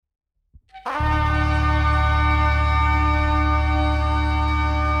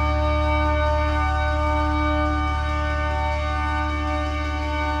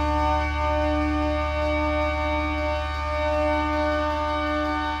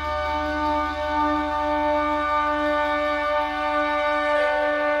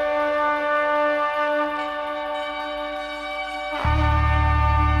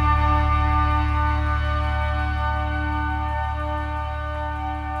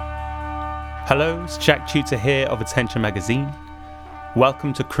Hello, it's Jack Tutor here of Attention Magazine.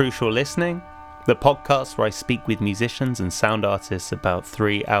 Welcome to Crucial Listening, the podcast where I speak with musicians and sound artists about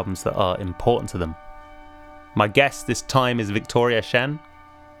 3 albums that are important to them. My guest this time is Victoria Shen,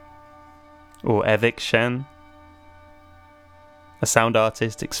 or Evik Shen, a sound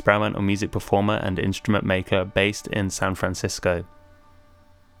artist, experimental music performer and instrument maker based in San Francisco.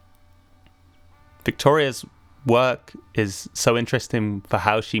 Victoria's work is so interesting for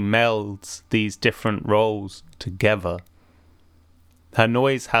how she melds these different roles together. Her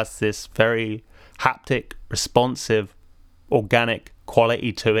noise has this very haptic, responsive, organic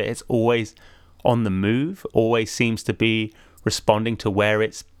quality to it. It's always on the move, always seems to be responding to where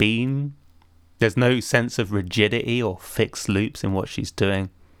it's been. There's no sense of rigidity or fixed loops in what she's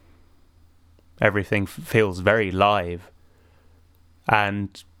doing. Everything feels very live.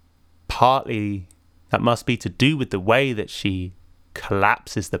 And partly that must be to do with the way that she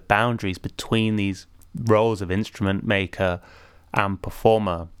collapses the boundaries between these roles of instrument maker and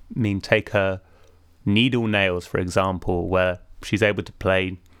performer. I mean, take her needle nails, for example, where she's able to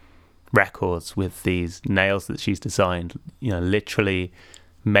play records with these nails that she's designed, literally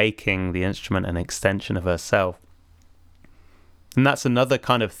making the instrument an extension of herself. And that's another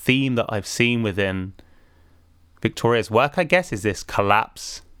kind of theme that I've seen within Victoria's work, I guess, is this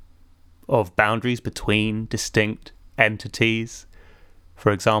collapse of boundaries between distinct entities.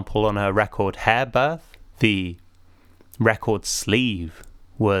 For example, on her record Hair Birth, the record sleeve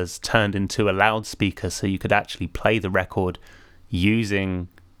was turned into a loudspeaker so you could actually play the record using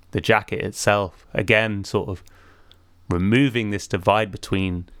the jacket itself. Again, sort of removing this divide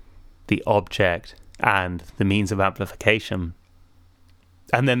between the object and the means of amplification.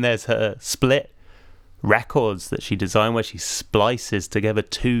 And then there's her split records that she designed where she splices together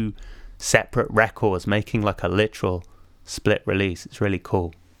 2 separate records, making like a literal split release. It's really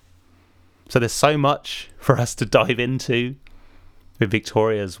cool. So there's so much for us to dive into with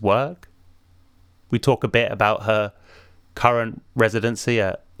Victoria's work. We talk a bit about her current residency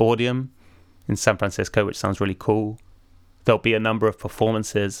at Audium in San Francisco, which sounds really cool. There'll be a number of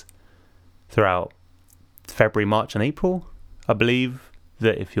performances throughout February, March and April. I believe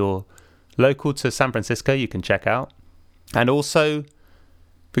that if you're local to San Francisco, you can check out. And also,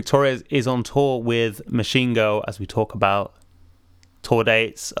 Victoria is on tour with Machine Girl, as we talk about. Tour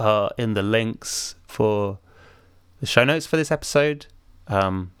dates are in the links for the show notes for this episode.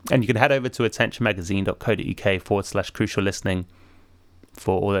 And you can head over to attentionmagazine.co.uk/crucial listening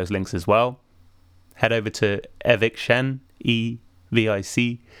for all those links as well. Head over to Evik Shen,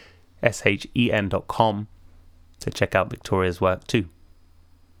 EVICSHEN.com to check out Victoria's work too.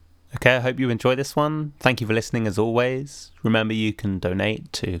 Okay, I hope you enjoy this one. Thank you for listening as always. Remember, you can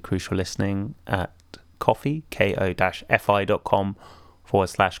donate to Crucial Listening at Ko-fi,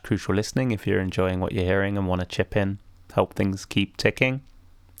 ko-fi.com/crucial listening if you're enjoying what you're hearing and want to chip in, help things keep ticking.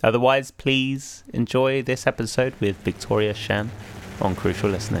 Otherwise, please enjoy this episode with Victoria Shen on Crucial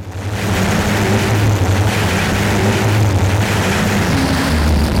Listening.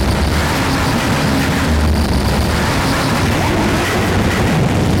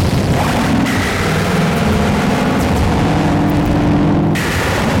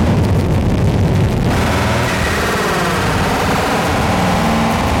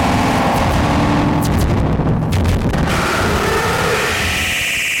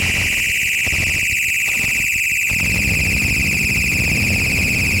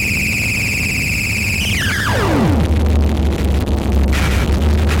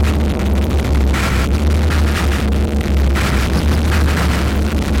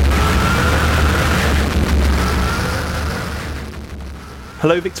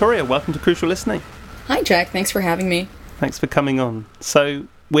 Hello, Victoria. Welcome to Crucial Listening. Hi, Jack. Thanks for having me. Thanks for coming on. So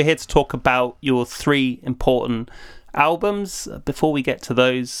we're here to talk about your 3 important albums. Before we get to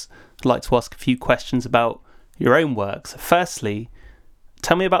those, I'd like to ask a few questions about your own work. So firstly,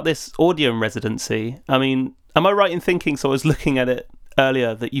 tell me about this Audium residency. I mean, am I right in thinking, so I was looking at it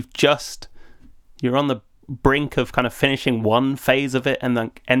earlier, that you're on the brink of kind of finishing one phase of it and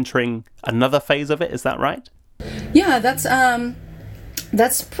then entering another phase of it? Is that right? Yeah,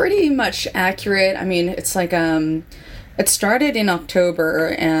 that's pretty much accurate. I mean, it's like it started in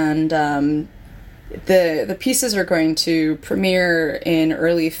October, and the pieces are going to premiere in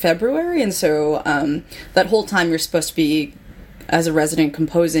early February, and so that whole time you're supposed to be, as a resident,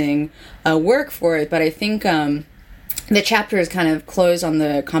 composing work for it. But I think the chapter is kind of closed on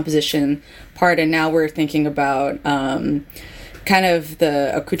the composition part, and now we're thinking about kind of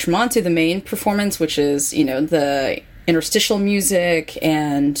the accoutrement to the main performance, which is, the interstitial music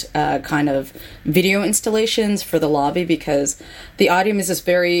and kind of video installations for the lobby, because the Audium is this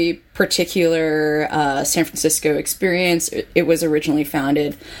very particular San Francisco experience. It was originally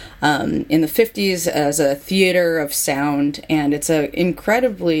founded in the 50s as a theater of sound, and it's an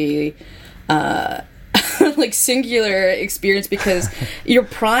incredibly like singular experience, because you're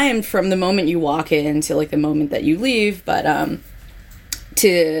primed from the moment you walk in to like the moment that you leave, but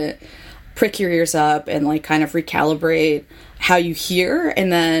to prick your ears up and like kind of recalibrate how you hear.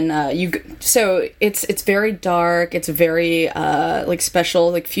 And then so it's very dark, it's very like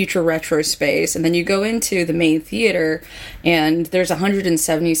special, like future retro space, and then you go into the main theater and there's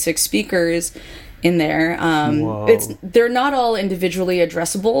 176 speakers in there. They're not all individually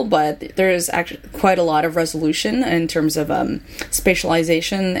addressable, but there's actually quite a lot of resolution in terms of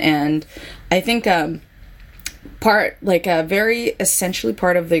spatialization. And I think very essentially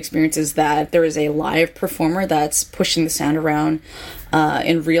part of the experience is that there is a live performer that's pushing the sound around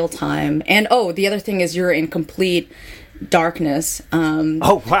in real time. And the other thing is you're in complete darkness.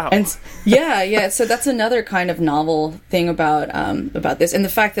 Oh wow! And yeah. So that's another kind of novel thing about this, and the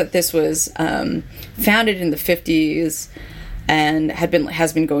fact that this was founded in the 50s and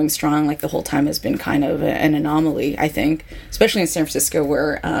has been going strong like the whole time has been kind of an anomaly, I think, especially in San Francisco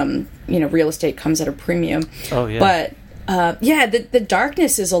where real estate comes at a premium. Oh yeah. But the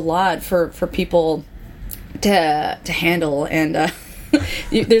darkness is a lot for people to handle, and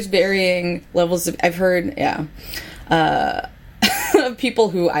there's varying levels of. I've heard people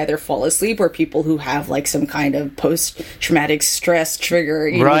who either fall asleep or people who have like some kind of post-traumatic stress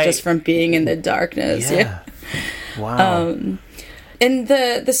trigger, right, just from being in the darkness. Yeah. Wow. And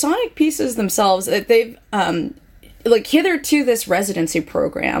the sonic pieces themselves, they've like hitherto this residency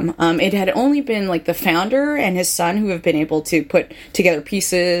program, it had only been like the founder and his son who have been able to put together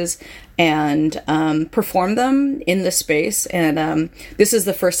pieces and perform them in the space. And this is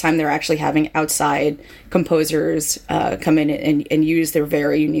the first time they're actually having outside composers come in and use their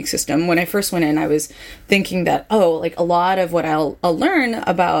very unique system. When I first went in, I was thinking that, like a lot of what I'll learn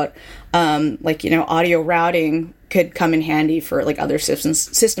about audio routing could come in handy for like other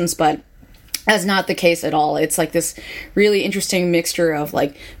systems, but that's not the case at all. It's like this really interesting mixture of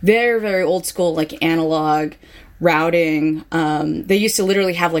like very, very old school, like analog routing. They used to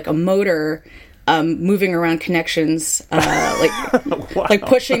literally have like a motor moving around connections, Wow. like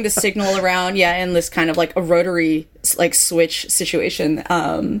pushing the signal around. Yeah. In this kind of like a rotary like switch situation.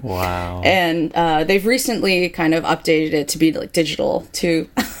 Wow. And they've recently kind of updated it to be like digital too.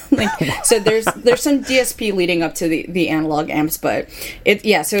 So there's some DSP leading up to the analog amps, but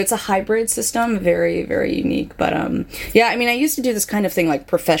so it's a hybrid system, very, very unique. But I mean, I used to do this kind of thing like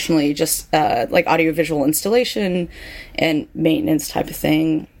professionally, just like audiovisual installation and maintenance type of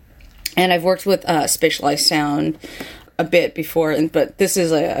thing. And I've worked with spatialized sound a bit before, but this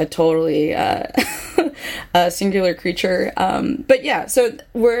is a totally a singular creature. But yeah, so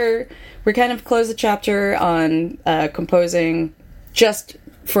we're kind of close the chapter on composing just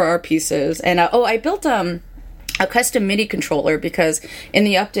for our pieces. And I built a custom MIDI controller because in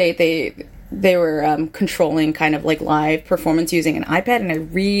the update they were controlling kind of like live performance using an iPad, and I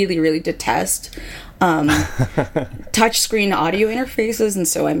really, really detest touchscreen audio interfaces, and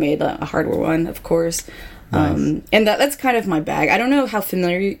so I made a hardware one, of course. Nice. And that's kind of my bag. I don't know how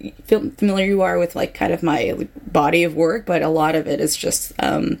familiar you are with like kind of my body of work, but a lot of it is just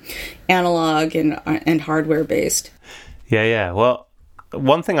analog and hardware based. Yeah. Well,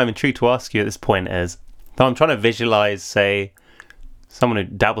 one thing I'm intrigued to ask you at this point is, so I'm trying to visualize, say, someone who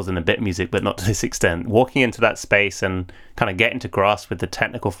dabbles in a bit music, but not to this extent, walking into that space and kind of getting to grasp with the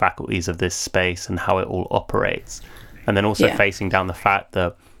technical faculties of this space and how it all operates. And then also facing down the fact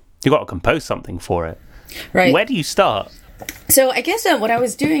that you've got to compose something for it. Right. Where do you start? So I guess what I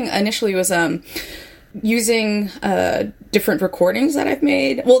was doing initially was using different recordings that I've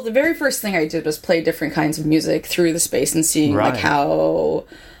made. Well, the very first thing I did was play different kinds of music through the space and seeing like how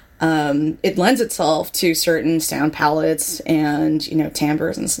it lends itself to certain sound palettes and,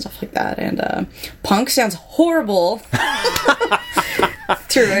 timbres and stuff like that. And punk sounds horrible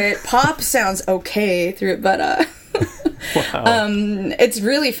through it. Pop sounds okay through it, but wow. It's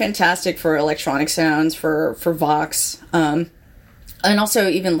really fantastic for electronic sounds, for Vox. And also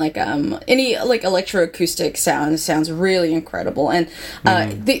even like any like electroacoustic sounds really incredible. And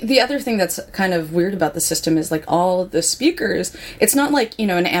the other thing that's kind of weird about the system is like all the speakers, it's not like,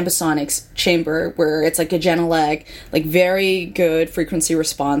 an ambisonics chamber where it's like a Genelec, like very good frequency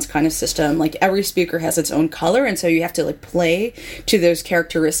response kind of system. Like every speaker has its own color, and so you have to like play to those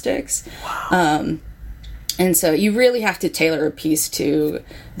characteristics. Wow. And so you really have to tailor a piece to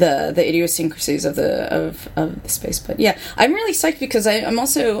the idiosyncrasies of the space. But yeah, I'm really psyched because I'm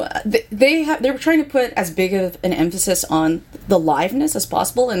also they were trying to put as big of an emphasis on the liveness as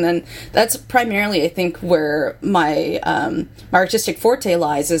possible, and then that's primarily I think where my my artistic forte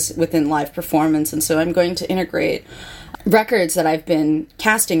lies is within live performance. And so I'm going to integrate records that I've been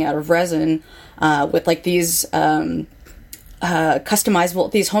casting out of resin with like these.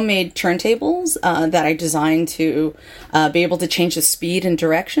 Customizable, these homemade turntables that I designed to be able to change the speed and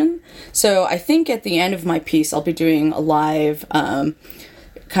direction. So I think at the end of my piece, I'll be doing a live kind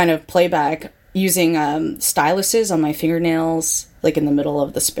of playback using styluses on my fingernails, like in the middle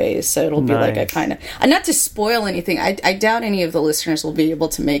of the space. So it'll be like a kind of, not to spoil anything, I doubt any of the listeners will be able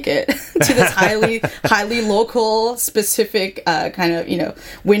to make it to this highly local, specific kind of,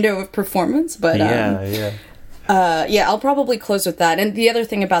 window of performance. But yeah, I'll probably close with that. And the other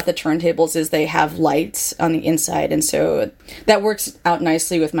thing about the turntables is they have lights on the inside, and so that works out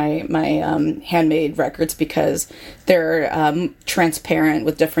nicely with my handmade records because they're transparent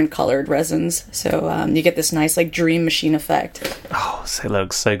with different colored resins. So you get this nice like dream machine effect. Oh, so it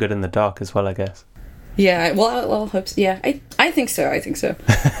looks so good in the dark as well, I guess. Yeah, well, I hope so. Yeah, I think so.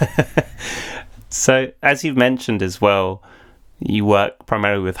 So, as you've mentioned as well, you work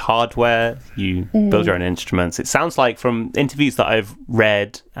primarily with hardware, you build your own instruments. It sounds like from interviews that I've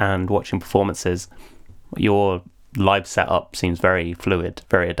read and watching performances, your live setup seems very fluid,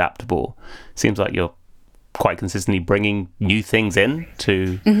 very adaptable. Seems like you're quite consistently bringing new things in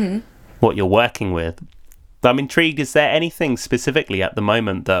to what you're working with. I'm intrigued, is there anything specifically at the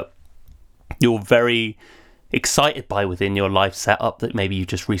moment that you're very excited by within your live setup that maybe you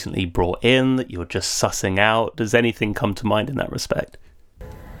just recently brought in, that you're just sussing out? Does anything come to mind in that respect?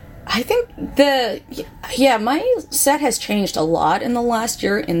 I think my set has changed a lot in the last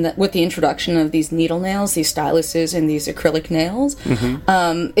year with the introduction of these needle nails, these styluses, and these acrylic nails.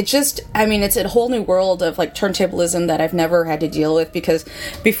 It's a whole new world of like turntablism that I've never had to deal with, because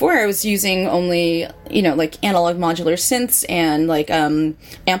before I was using only, like analog modular synths and like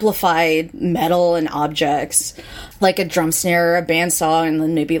amplified metal and objects, like a drum snare, a bandsaw, and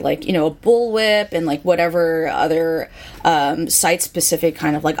then maybe like, a bullwhip and like whatever other site-specific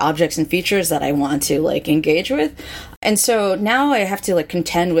kind of like objects and features that I want to like engage with. And so now I have to like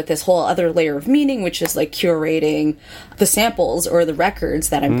contend with this whole other layer of meaning, which is like curating the samples or the records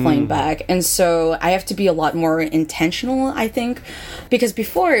that I'm playing back. And so I have to be a lot more intentional, I think, because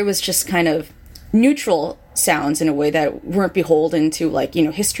before it was just kind of neutral sounds in a way that weren't beholden to like,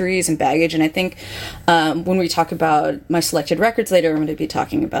 histories and baggage. And I think when we talk about my selected records later, I'm going to be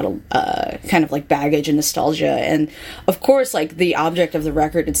talking about kind of like baggage and nostalgia. And of course, like the object of the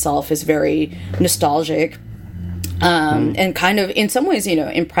record itself is very nostalgic. And kind of in some ways,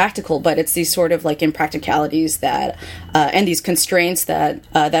 impractical, but it's these sort of like impracticalities that, and these constraints that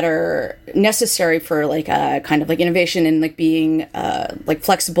are necessary for like kind of like innovation and like being like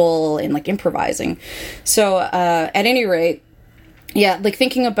flexible and like improvising. So at any rate, yeah, like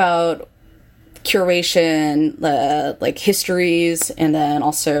thinking about curation, like histories, and then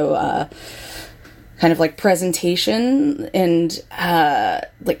also kind of like presentation and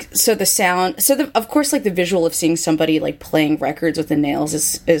so the sound, of course like the visual of seeing somebody like playing records with the nails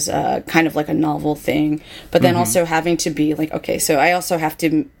is kind of like a novel thing, but then also having to be like, okay, so I also have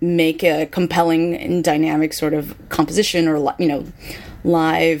to make a compelling and dynamic sort of composition or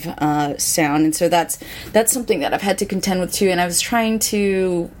live sound. And so that's something that I've had to contend with too. And I was trying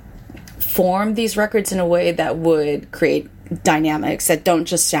to form these records in a way that would create dynamics that don't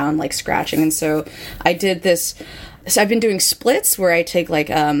just sound like scratching. And so I did this. So I've been doing splits where I take like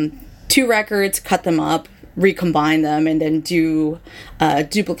two records, cut them up, recombine them, and then do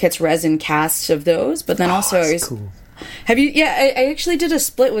duplicates resin casts of those. But then that's cool. Have you? Yeah, I actually did a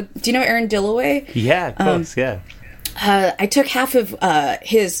split with. Do you know Aaron Dillaway? Yeah, of course. Yeah. I took half of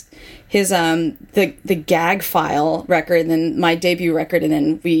his the gag file record and then my debut record, and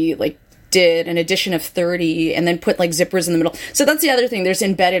then we like did an edition of 30 and then put like zippers in the middle. So that's the other thing. There's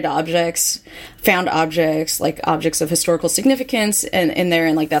embedded objects, found objects, like objects of historical significance and in there.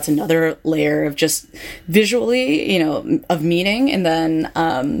 And like, that's another layer of just visually, of meaning. And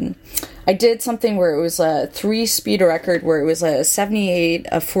then, I did something where it was a 3-speed record where it was a 78,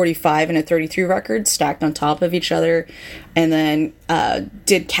 a 45, and a 33 record stacked on top of each other, and then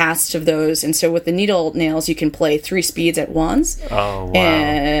did casts of those. And so with the needle nails, you can play 3 speeds at once. Oh, wow.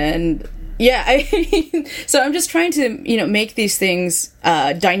 And yeah, so I'm just trying to, make these things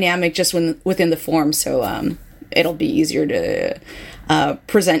dynamic just within the form, so it'll be easier to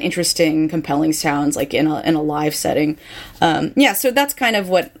present interesting, compelling sounds like in a live setting. So that's kind of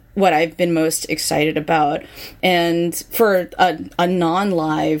what what I've been most excited about. And for a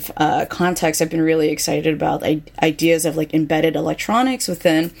non-live context, I've been really excited about ideas of like embedded electronics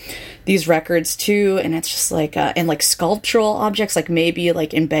within these records too. And it's just like and like sculptural objects, like maybe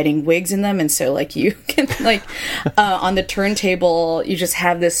like embedding wigs in them, and so like you can like on the turntable you just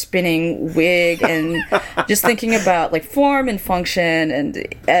have this spinning wig, and just thinking about like form and function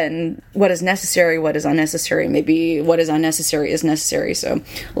and what is necessary, what is unnecessary, maybe what is unnecessary is necessary. So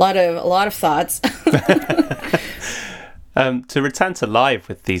a lot of thoughts. To return to live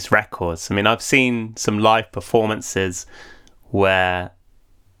with these records, I mean, I've seen some live performances where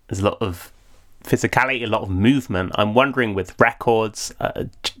there's a lot of physicality, a lot of movement. I'm wondering with records,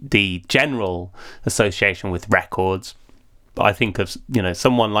 the general association with records, I think of,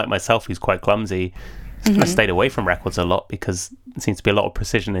 someone like myself who's quite clumsy. I stayed away from records a lot because it seems to be a lot of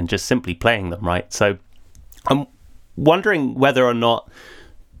precision in just simply playing them, right? So I'm wondering whether or not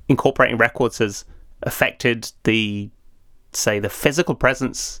incorporating records has affected the physical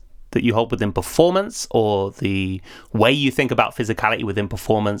presence that you hold within performance, or the way you think about physicality within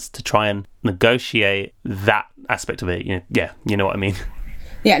performance to try and negotiate that aspect of it. You know what I mean?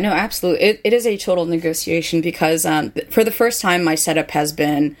 Yeah, no, absolutely. It is a total negotiation because for the first time, my setup has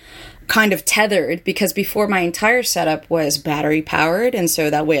been kind of tethered, because before my entire setup was battery powered, and so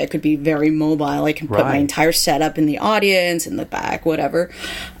that way I could be very mobile. I can put my entire setup in the audience, in the back, whatever.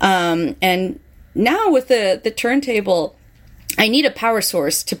 And now with the turntable, I need a power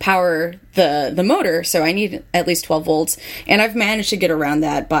source to power the motor, so I need at least 12 volts, and I've managed to get around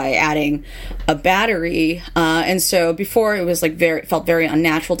that by adding a battery. And so before it was like felt very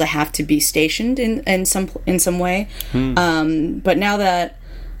unnatural to have to be stationed in some way. But now that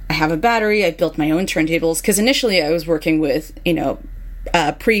I have a battery, I built my own turntables, because initially I was working with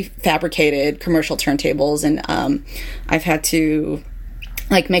prefabricated commercial turntables, and I've had to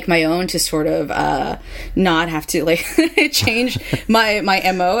like make my own to sort of not have to like change my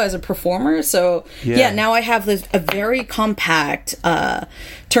MO as a performer. So yeah, now I have a very compact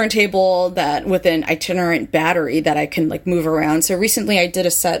turntable that with an itinerant battery that I can like move around. So recently I did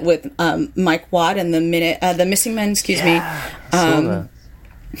a set with Mike Watt and the Missing Men, excuse me.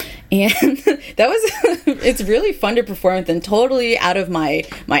 And that was it's really fun to perform with, and totally out of my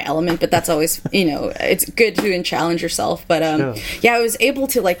element, but that's always, it's good to challenge yourself. But I was able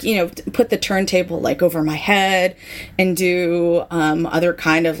to like, put the turntable like over my head and do other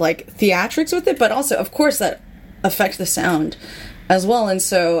kind of like theatrics with it, but also of course that affects the sound as well. And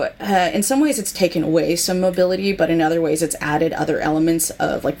so in some ways it's taken away some mobility, but in other ways it's added other elements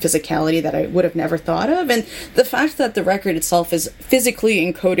of like physicality that I would have never thought of. And the fact that the record itself is physically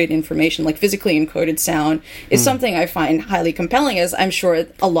encoded information, like physically encoded sound, is something I find highly compelling, as I'm sure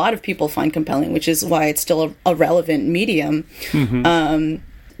a lot of people find compelling, which is why it's still a relevant medium.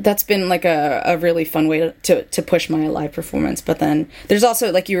 That's been like a really fun way to push my live performance. But then there's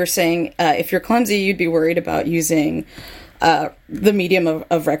also, like you were saying, if you're clumsy, you'd be worried about using the medium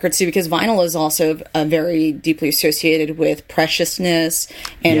of records too, because vinyl is also very deeply associated with preciousness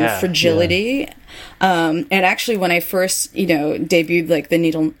and fragility. And actually, when I first, debuted like the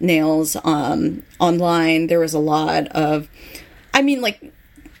Needle Nails online, there was a lot of, I mean, like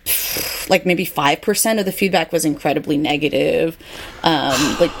maybe 5% of the feedback was incredibly negative.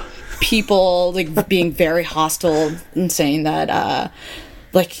 Like people like being very hostile and saying that.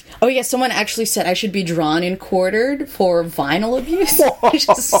 Like, oh yeah, someone actually said I should be drawn and quartered for vinyl abuse, which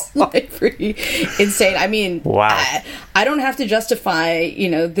is like pretty insane. I mean, wow. I don't have to justify,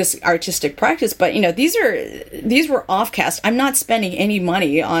 this artistic practice, but these were offcast. I'm not spending any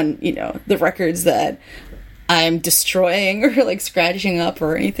money on, the records that I'm destroying or like scratching up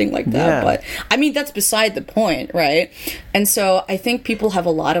or anything like that. Yeah. But I mean, that's beside the point, right? And so I think people have a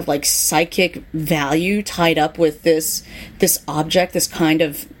lot of like psychic value tied up with this object, this kind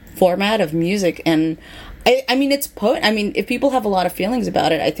of format of music. And I mean, if people have a lot of feelings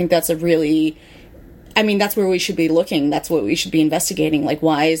about it, I think that's that's where we should be looking. That's what we should be investigating. Like,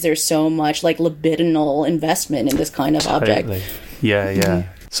 why is there so much like libidinal investment in this kind of object? Yeah.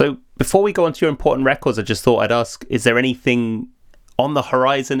 So before we go on to your important records, I just thought I'd ask, is there anything on the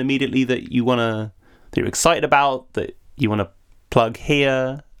horizon immediately that you're excited about, that you want to plug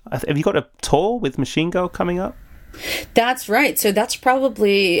here? Have you got a tour with Machine Girl coming up? That's right. So that's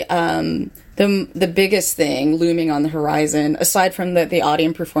probably the biggest thing looming on the horizon, aside from the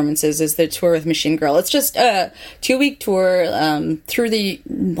audience performances, is the tour with Machine Girl. It's just a 2-week tour through the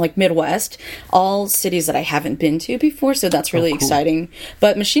like Midwest, all cities that I haven't been to before. So that's really exciting.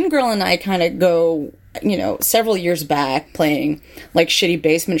 But Machine Girl and I kind of go several years back playing like shitty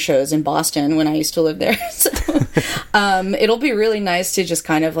basement shows in Boston when I used to live there. So it'll be really nice to just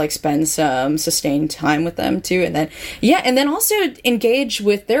kind of like spend some sustained time with them too. And then also engage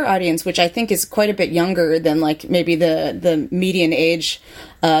with their audience, which I think is quite a bit younger than like maybe the median age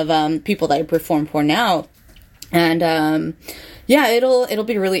of people that I perform for now. And it'll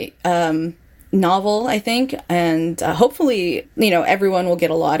be really novel, I think, and hopefully everyone will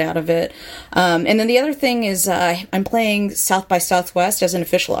get a lot out of it. And then the other thing is I'm playing South by Southwest as an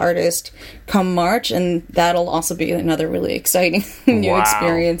official artist come March, and that'll also be another really exciting new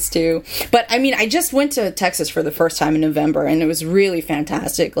experience too. But I mean, I just went to Texas for the first time in November, and it was really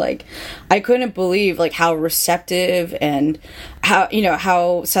fantastic. Like, I couldn't believe like how receptive and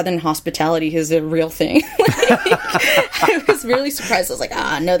how Southern hospitality is a real thing. I was really surprised. I was like,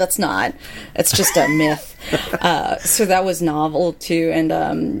 no, that's not. It's just a myth. So that was novel too. And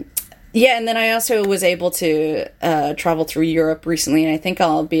and then I also was able to travel through Europe recently, and I think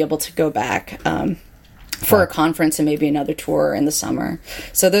I'll be able to go back for a conference and maybe another tour in the summer.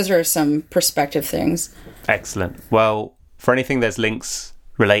 So those are some perspective things. Excellent. Well, for anything there's links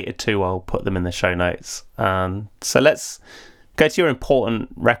related to, I'll put them in the show notes. So let's go to your important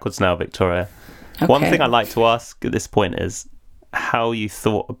records now, Victoria. Okay. One thing I'd like to ask at this point is how you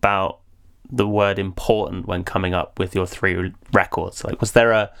thought about the word important when coming up with your 3 records. Like, was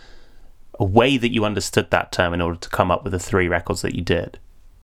there a way that you understood that term in order to come up with the 3 records that you did?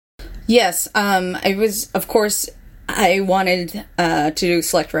 Yes. I wanted to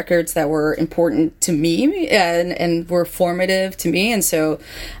select records that were important to me and were formative to me. And so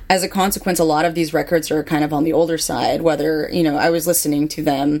as a consequence, a lot of these records are kind of on the older side, whether, I was listening to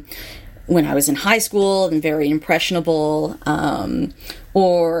them when I was in high school and very impressionable,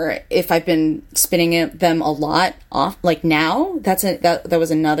 or if I've been spinning them a lot off, like now, that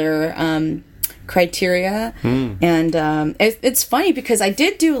was another criteria. And it's funny because I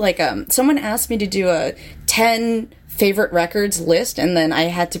did do like someone asked me to do a 10 favorite records list, and then I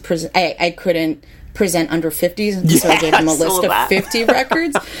had to present. I couldn't present under 50s, so I gave them a list of 50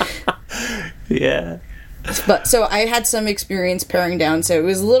 records. Yeah. But so I had some experience paring down, so it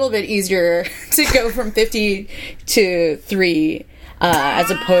was a little bit easier to go from 50 to 3 as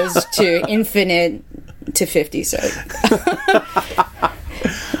opposed to infinite to 50. So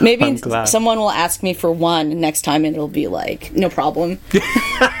maybe someone will ask me for 1 next time, and it'll be like, no problem.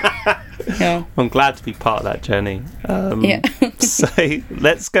 Yeah. I'm glad to be part of that journey. So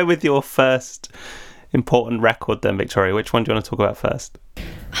let's go with your first important record then, Victoria. Which one do you want to talk about first?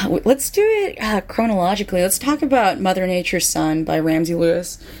 Let's do it chronologically. Let's talk about Mother Nature's Son by Ramsey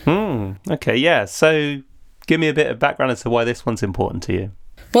Lewis. Okay, yeah. So give me a bit of background as to why this one's important to you.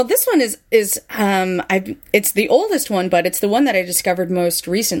 Well, this one is it's the oldest one, but it's the one that I discovered most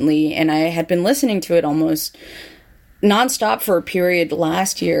recently, and I had been listening to it almost nonstop for a period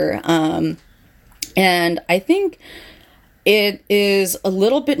last year. And I think it is a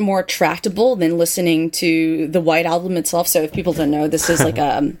little bit more tractable than listening to the White Album itself. So if people don't know, this is like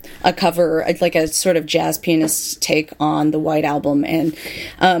a cover, like a sort of jazz pianist's take on the White Album. And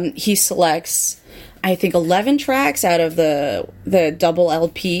he selects, I think, 11 tracks out of the double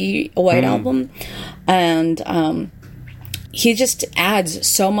LP White Album. And he just adds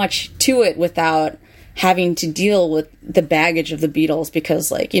so much to it without having to deal with the baggage of the Beatles,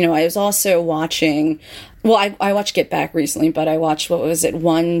 because I was also watching, I watched Get Back recently, but I watched,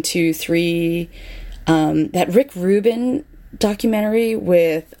 1, 2, 3, that Rick Rubin documentary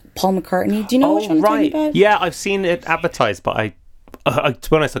with Paul McCartney. Do you know which one I'm talking about? Yeah, I've seen it advertised, but I to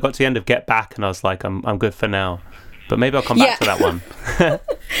be honest, I got to the end of Get Back and I was like, I'm good for now. But maybe I'll come back to that one.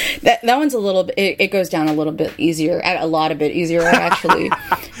 that one's a little bit, it goes down a little bit easier, actually.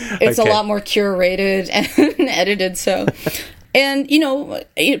 It's a lot more curated and edited, so. And,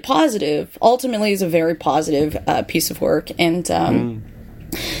 positive. Ultimately, is a very positive piece of work. And, and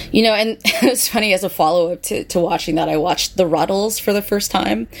it's funny, as a follow-up to watching that, I watched The Ruddles for the first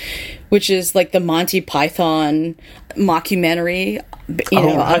time, which is like the Monty Python mockumentary,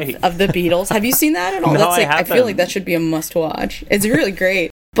 of the Beatles. Have you seen that at all? No, I feel like that should be a must-watch. It's really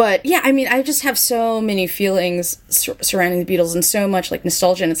great. But yeah, I mean, I just have so many feelings surrounding the Beatles and so much like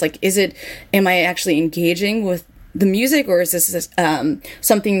nostalgia. And it's like, am I actually engaging with the music, or is this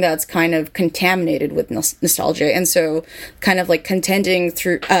something that's kind of contaminated with nostalgia? And so kind of like contending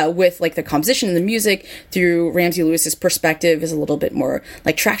through with like the composition and the music through Ramsey Lewis's perspective is a little bit more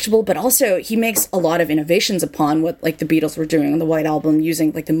like tractable, but also he makes a lot of innovations upon what like the Beatles were doing on the White Album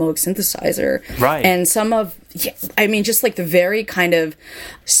using like the Moog synthesizer. Right. And just like the very kind of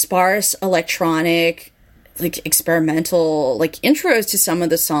sparse electronic like experimental like intros to some of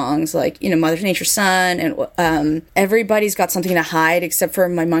the songs, like, you know, Mother Nature's Son and Everybody's Got Something to Hide Except for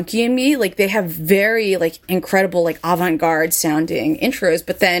My Monkey and Me. Like, they have very like incredible like avant-garde sounding intros,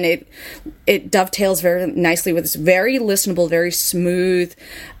 but then it dovetails very nicely with this very listenable, very smooth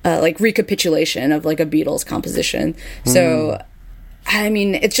like recapitulation of like a Beatles composition. So I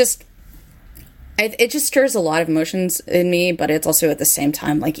mean, it's just it just stirs a lot of emotions in me, but it's also at the same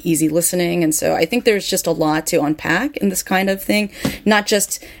time like easy listening. And so I think there's just a lot to unpack in this kind of thing, not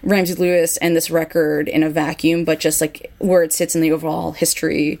just Ramsey Lewis and this record in a vacuum, but just like where it sits in the overall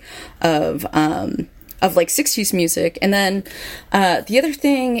history of like 60s music. And then the other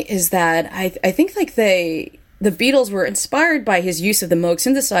thing is that I think like the Beatles were inspired by his use of the Moog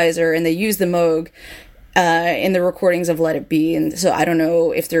synthesizer, and they used the Moog in the recordings of Let It Be, and so I don't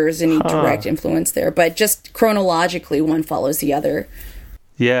know if there is any direct influence there, but just chronologically one follows the other.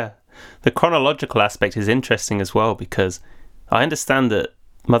 Yeah, the chronological aspect is interesting as well, because I understand that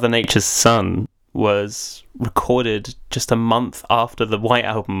Mother Nature's Son was recorded just a month after the White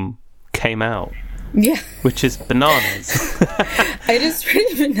Album came out. Yeah. Which is bananas. It is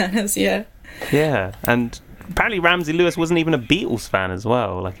pretty bananas, yeah. Yeah, and apparently Ramsey Lewis wasn't even a Beatles fan as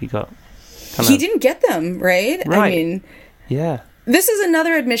well. Like, he didn't get them, right? Right. I mean, yeah. This is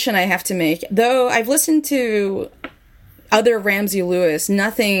another admission I have to make. Though I've listened to other Ramsey Lewis,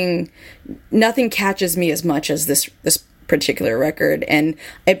 nothing catches me as much as this particular record, and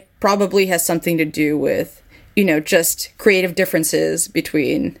it probably has something to do with, you know, just creative differences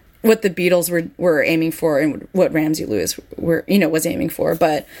between what the Beatles were aiming for and what Ramsey Lewis was aiming for.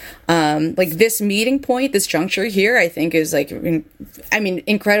 But like this meeting point, this juncture here, I think is like, I mean,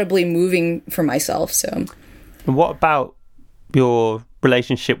 incredibly moving for myself. So, and what about your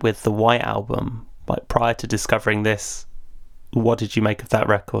relationship with the White Album? Like, prior to discovering this, what did you make of that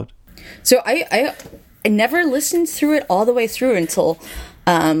record? So I never listened through it all the way through until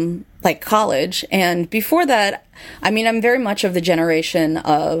like college, and before that, I mean, I'm very much of the generation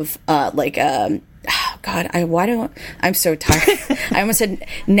of I'm so tired. I almost said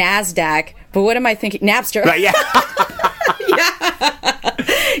NASDAQ, but what am I thinking? Napster. Right, yeah.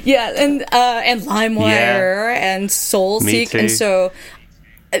 Yeah, and LimeWire and SoulSeek, and so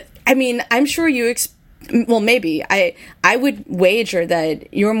I mean, I'm sure you well, maybe I would wager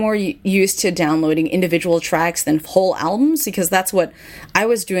that you're more used to downloading individual tracks than whole albums, because that's what I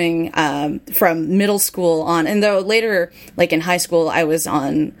was doing from middle school on. And though later, like in high school, I was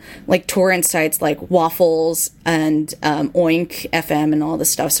on like torrent sites like Waffles and Oink FM and all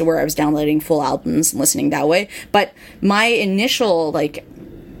this stuff, so where I was downloading full albums and listening that way. But my initial like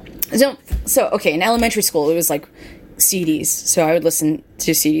okay, in elementary school it was like CDs, so I would listen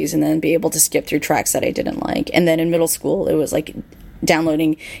to CDs and then be able to skip through tracks that I didn't like. And then in middle school it was like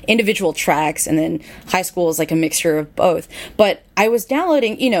downloading individual tracks, and then high school was like a mixture of both. But I was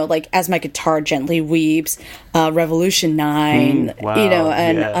downloading, you know, like As My Guitar Gently Weeps, Revolution 9, wow, you know,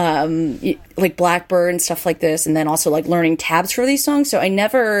 and like Blackbird and stuff like this, and then also like learning tabs for these songs. So I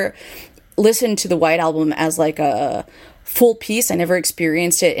never listened to the White Album as like a full piece. I never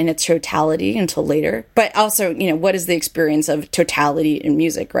experienced it in its totality until later. But also, you know, what is the experience of totality in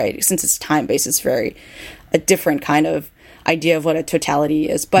music, right? Since it's time-based, it's very a different kind of idea of what a totality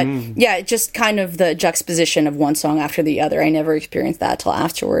is. But yeah, just kind of the juxtaposition of one song after the other. I never experienced that till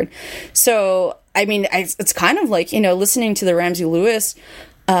afterward. So, I mean, it's kind of like, you know, listening to the Ramsey Lewis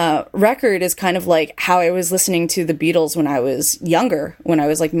record is kind of like how I was listening to the Beatles when I was younger, when I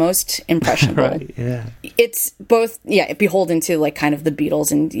was like most impressionable. Right, yeah. It's both, beholden to like kind of the Beatles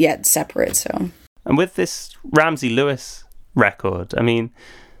and yet separate. So, and with this Ramsey Lewis record, I mean,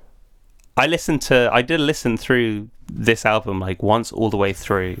 I did listen through this album like once all the way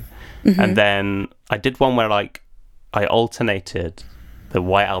through, and then I did one where like I alternated the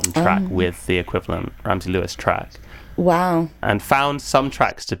White Album track with the equivalent Ramsey Lewis track. Wow. And found some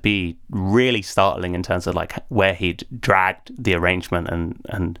tracks to be really startling in terms of like where he'd dragged the arrangement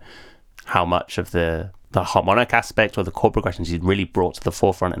and how much of the harmonic aspect or the chord progressions he'd really brought to the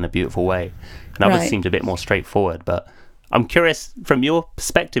forefront in a beautiful way. And others seemed a bit more straightforward. But I'm curious, from your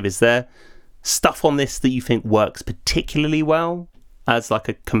perspective, is there stuff on this that you think works particularly well as like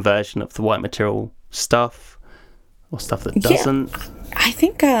a conversion of the white material stuff, or stuff that doesn't? Yeah. I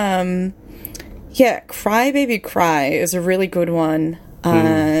think Cry Baby Cry is a really good one.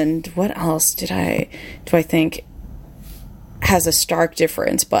 And what else do I think has a stark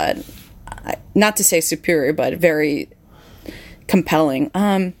difference, but not to say superior, but very compelling.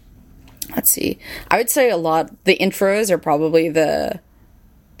 Let's see. I would say the intros are probably the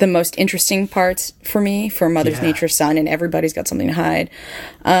the most interesting parts for me, for Mother's Nature's Son, and Everybody's Got Something to Hide.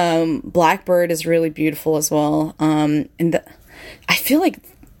 Blackbird is really beautiful as well. I feel like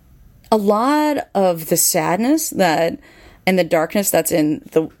a lot of the sadness that and the darkness that's in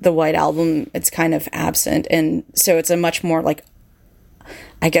the White Album, it's kind of absent, and so it's a much more like,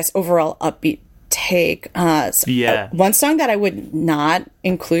 I guess, overall upbeat take. One song that I would not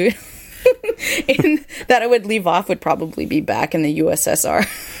include in that I would leave off would probably be Back in the USSR.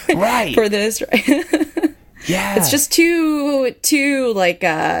 Right. For this, right? Yeah. It's just too like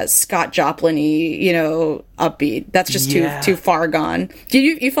Scott Joplin-y, upbeat. That's just too far gone.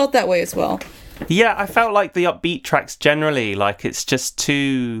 You felt that way as well? Yeah, I felt like the upbeat tracks generally, like it's just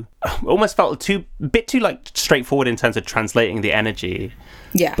almost felt a bit too like straightforward in terms of translating the energy.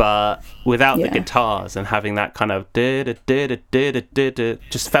 Yeah. But without the guitars and having that kind of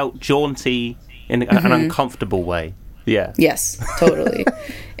just felt jaunty in an uncomfortable way. Yeah. Yes, totally.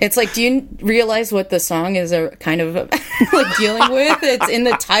 It's like, do you realize what the song is kind of like dealing with? It's in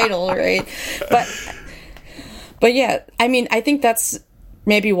the title, right? But yeah, I mean, I think that's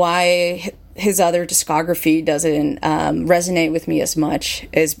maybe why his other discography doesn't resonate with me as much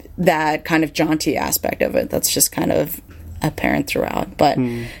as that kind of jaunty aspect of it. That's just kind of apparent throughout. But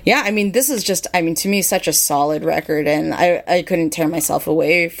yeah, I mean, this is just, to me, such a solid record, and I couldn't tear myself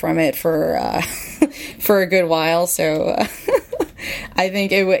away from it for for a good while. So I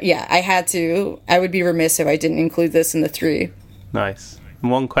think it would, I would be remiss if I didn't include this in the 3. Nice.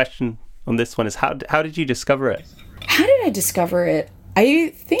 One question on this one is how did you discover it? How did I discover it? I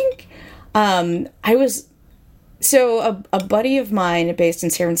think I was, so a buddy of mine based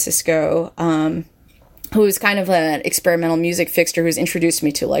in San Francisco, who was kind of an experimental music fixer who's introduced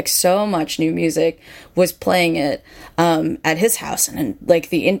me to like so much new music, was playing it at his house. And like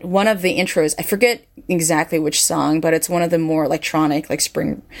one of the intros, I forget exactly which song, but it's one of the more electronic, like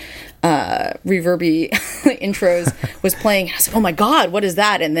spring reverby intros was playing. And I was like, oh my God, what is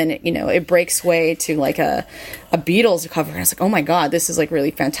that? And then, it breaks way to like a Beatles cover. And I was like, oh my God, this is like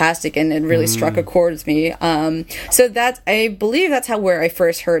really fantastic. And it really struck a chord with me. So I believe that's where I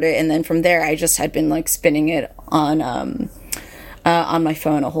first heard it. And then from there, I just had been like spinning it on my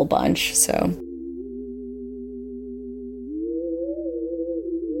phone a whole bunch. So.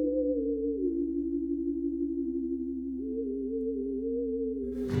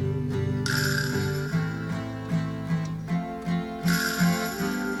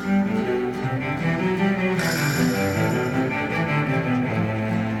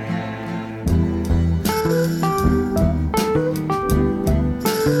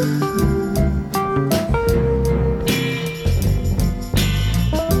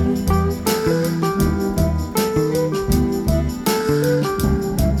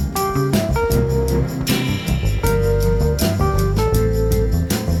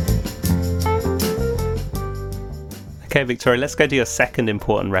 Okay, Victoria, let's go to your second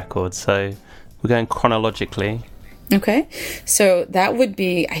important record. So we're going chronologically. Okay, so that would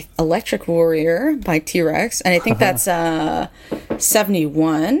be Electric Warrior by T-Rex, and I think that's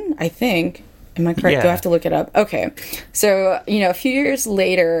 71, I think. Am I correct? Yeah. Do I have to look it up? Okay, so, a few years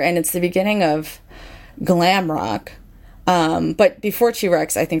later, and it's the beginning of glam rock, but before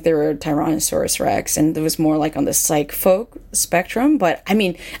T-Rex, I think there were Tyrannosaurus Rex, and it was more like on the psych folk spectrum. But I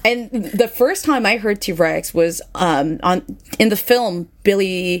mean, and the first time I heard T-Rex was in the film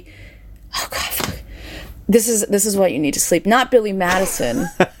Billy. Oh God, fuck. This is what you need to sleep. Not Billy Madison.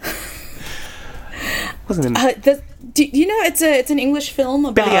 Wasn't it? Do you know it's an English film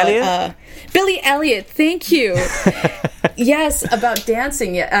about Billy Elliot? Billy Elliot, thank you. Yes, about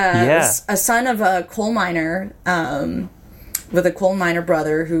dancing. A son of a coal miner, with a coal miner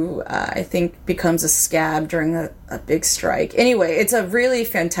brother who I think becomes a scab during a big strike. Anyway, it's a really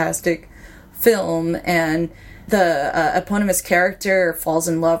fantastic film, and the eponymous character falls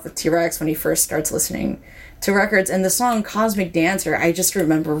in love with T-Rex when he first starts listening to records. And the song Cosmic Dancer, I just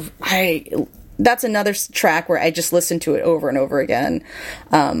remember, that's another track where I just listened to it over and over again.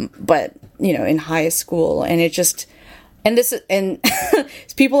 But, in high school, and it just, and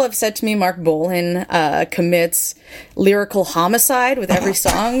people have said to me, Mark Bolan commits lyrical homicide with every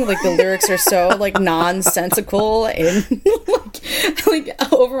song. Like, the lyrics are so like nonsensical and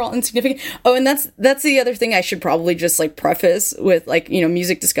like overall insignificant. Oh, and that's the other thing I should probably just like preface with, like,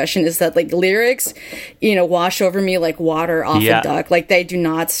 music discussion, is that like lyrics, wash over me like water off a duck. Like, they do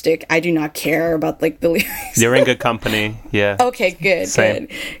not stick. I do not care about like the lyrics. You're in good company. Yeah. Okay, good. Same.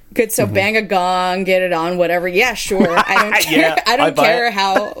 Good. So bang a gong, get it on, whatever. Yeah, sure. I don't care. I don't care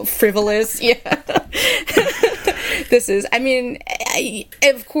how frivolous. Yeah. This is. I mean,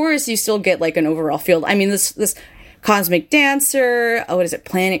 of course, you still get like an overall feel. I mean, this Cosmic Dancer, what is it,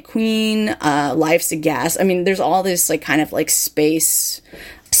 Planet Queen, Life's a Gas. I mean, there's all this like kind of like space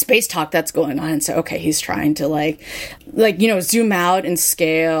talk that's going on. And so, okay, he's trying to like, you know, zoom out and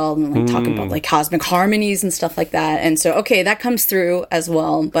scale and like talking about like cosmic harmonies and stuff like that. And so, okay, that comes through as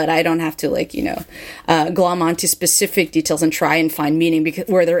well, but I don't have to like, you know, glom onto specific details and try and find meaning because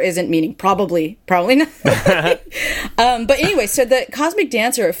where there isn't meaning. Probably not. But anyway, so the Cosmic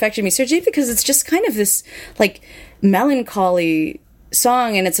Dancer affected me so deeply because it's just kind of this like melancholy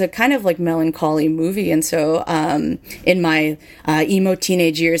song, and it's a kind of like melancholy movie, and so in my emo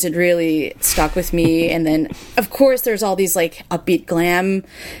teenage years it really stuck with me. And then of course there's all these like upbeat glam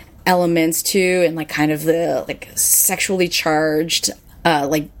elements too, and like kind of the like sexually charged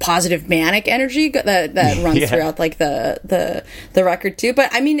like positive manic energy that runs throughout like the record too. But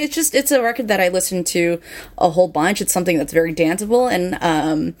I mean, it's a record that I listen to a whole bunch. It's something that's very danceable,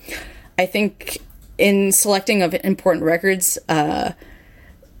 and I think in selecting of important records,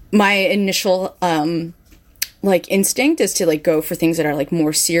 my initial like instinct is to like go for things that are like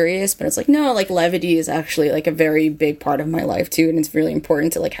more serious, but it's like no, like levity is actually like a very big part of my life too, and it's really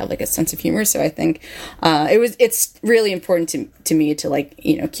important to like have like a sense of humor. So I think it's really important to me to like,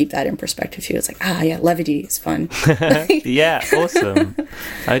 you know, keep that in perspective too. It's like yeah, levity is fun. Yeah, awesome.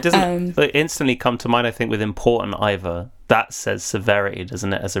 It doesn't instantly come to mind, I think, with Important either. That says severity,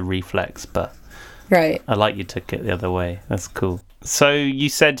 doesn't it, as a reflex? But right, I like you took it the other way. That's cool. So you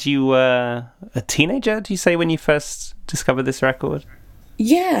said you were a teenager, do you say, when you first discovered this record?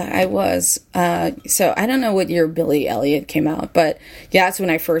 Yeah, I was. So I don't know what year Billy Elliot came out, but yeah, that's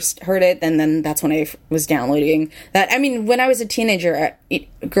when I first heard it, and then that's when I was downloading that. I mean, when I was a teenager,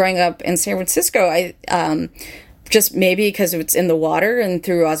 growing up in San Francisco, I just maybe because it's in the water and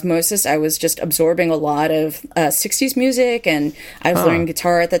through osmosis, I was just absorbing a lot of 60s music, and I was learning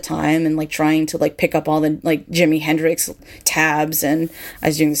guitar at the time and like trying to like pick up all the like Jimi Hendrix tabs, and I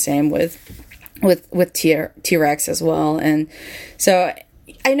was doing the same with T-Rex as well. And so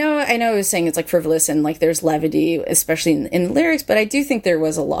I know I was saying it's like frivolous and like there's levity, especially in the lyrics, but I do think there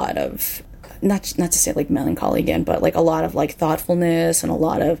was a lot of not to say like melancholy again, but like a lot of like thoughtfulness, and a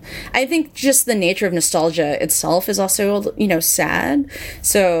lot of, I think just the nature of nostalgia itself is also, you know, sad.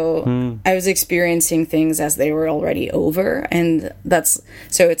 So I was experiencing things as they were already over, and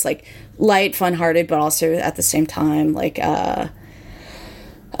so it's like light, fun-hearted, but also at the same time like a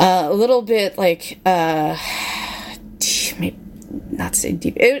little bit like maybe not to say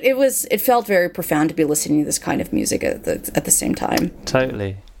deep. It felt very profound to be listening to this kind of music at the same time.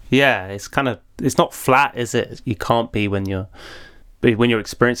 Totally. Yeah, it's not flat, is it? You can't be when you're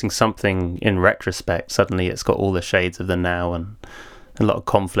experiencing something in retrospect. Suddenly, it's got all the shades of the now, and a lot of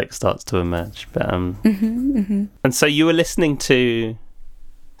conflict starts to emerge. But and so you were listening to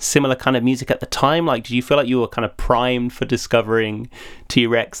similar kind of music at the time. Like, did you feel like you were kind of primed for discovering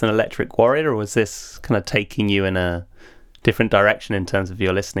T-Rex and Electric Warrior, or was this kind of taking you in a different direction in terms of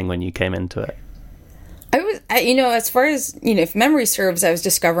your listening when you came into it? As far as, you know, if memory serves, I was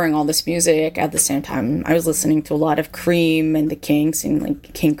discovering all this music at the same time. I was listening to a lot of Cream and the Kinks and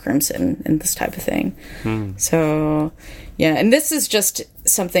like King Crimson and this type of thing. So, yeah, and this is just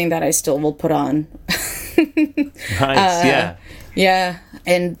something that I still will put on. Nice, yeah. Yeah,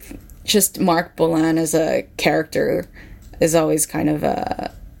 and just Mark Bolan as a character is always kind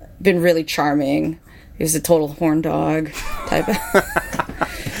of been really charming. He was a total horn dog type of...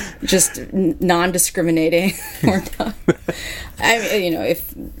 just non-discriminating horn dog. I mean, you know,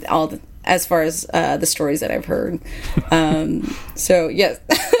 if all as far as the stories that I've heard. So yeah,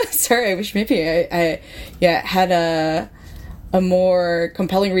 sorry. I wish maybe I had a more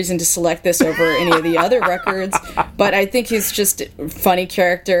compelling reason to select this over any of the other records. But I think he's just a funny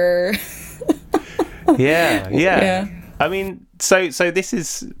character. Yeah. I mean, so this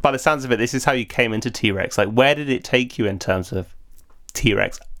is, by the sounds of it, this is how you came into T-Rex. Like, where did it take you in terms of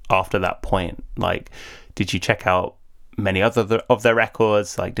T-Rex after that point? Like, did you check out many other of their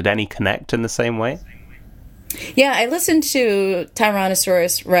records? Like, did any connect in the same way? Yeah, I listened to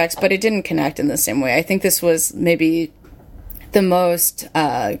Tyrannosaurus Rex, but it didn't connect in the same way. I think this was maybe the most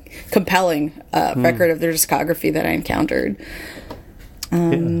compelling record of their discography that I encountered.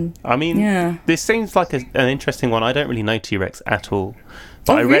 I mean, this seems like an interesting one. I don't really know T-Rex at all.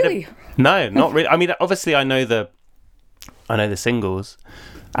 But I read really? No, not really. I mean, obviously I know the singles,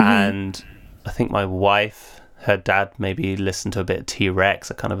 and I think my wife, her dad maybe listened to a bit of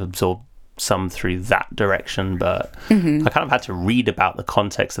T-Rex. I kind of absorbed some through that direction, but I kind of had to read about the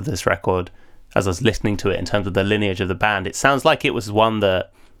context of this record as I was listening to it in terms of the lineage of the band. It sounds like it was one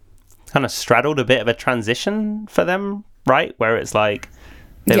that kind of straddled a bit of a transition for them, right? Where it's like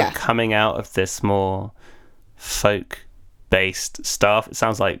they were coming out of this more folk-based stuff. It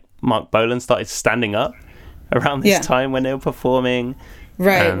sounds like Mark Bolan started standing up around this time when they were performing.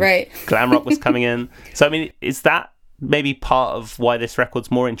 Right. Glam rock was coming in. So, I mean, is that maybe part of why this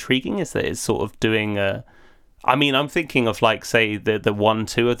record's more intriguing? Is that it's sort of doing I mean, I'm thinking of, like, say, the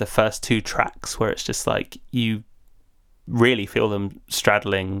 1-2 of the first 2 tracks, where it's just like you really feel them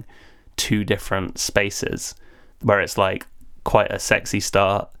straddling 2 different spaces, where it's like quite a sexy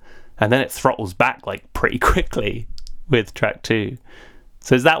start, and then it throttles back like pretty quickly with track 2.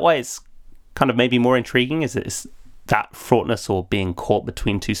 So is that why it's kind of maybe more intriguing? Is it that fraughtness or being caught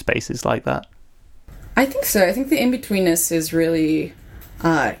between 2 spaces like that? I think so. I think the in-betweenness is really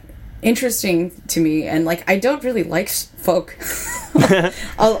interesting to me, and like I don't really like folk,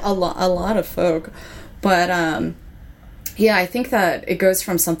 a lot of folk, but yeah, I think that it goes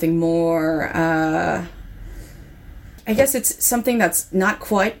from something more. I guess it's something that's not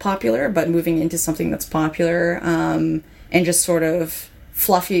quite popular, but moving into something that's popular, and just sort of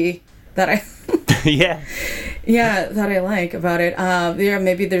fluffy that I that I like about it.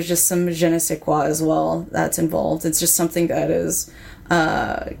 Maybe there's just some je ne sais quoi as well that's involved. It's just something that is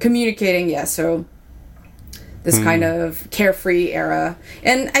communicating, so this kind of carefree era.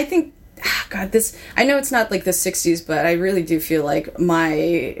 And I think, I know it's not like the 60s, but I really do feel like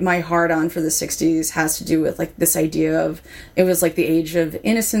my hard-on for the 60s has to do with like this idea of, it was like the age of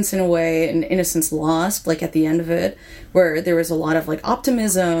innocence in a way, and innocence lost, like at the end of it, where there was a lot of like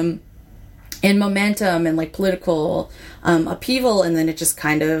optimism and momentum and like political upheaval, and then it just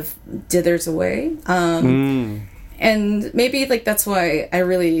kind of dithers away. And maybe like that's why I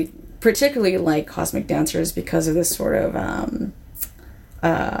really particularly like Cosmic Dancers, because of this sort of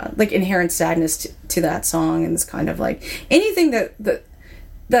like inherent sadness to that song, and this kind of like anything that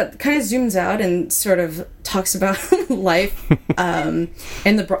kind of zooms out and sort of talks about life, and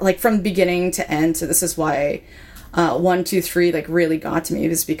the like from beginning to end. So this is why 1, 2, 3 like really got to me,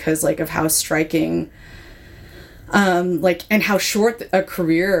 is because like of how striking, like, and how short a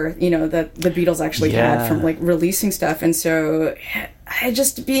career, that the Beatles actually had from like releasing stuff. And so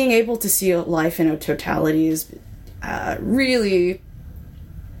just being able to see life in a totality is really,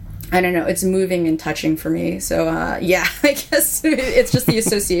 I don't know, it's moving and touching for me. So I guess it's just the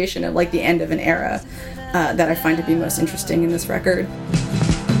association of like the end of an era that I find to be most interesting in this record.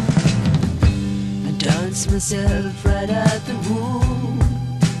 I dance myself right out the womb.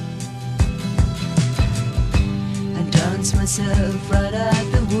 I dance myself right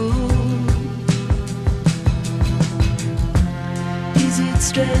out the womb. Is it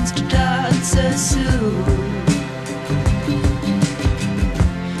strange to dance so soon?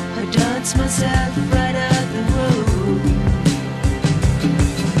 Dance myself right out the room.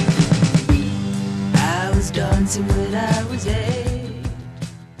 I was dancing when I was 8.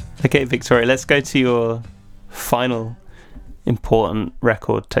 Okay, Victoria, let's go to your final important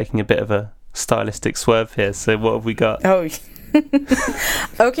record, taking a bit of a stylistic swerve here. So what have we got? Oh,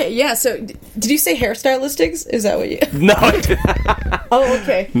 okay, yeah. So did you say hairstylistics? Is that what you... No, I didn't. Oh,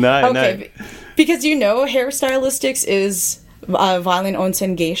 okay. No. Because hairstylistics is... Violin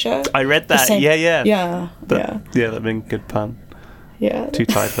Onsen Geisha. I read that. Yeah. That'd been a good pun. Yeah. Too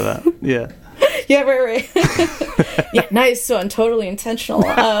tight for that. Yeah. Yeah, right. Yeah, nice one. Totally intentional.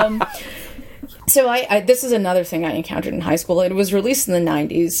 So I this is another thing I encountered in high school. It was released in the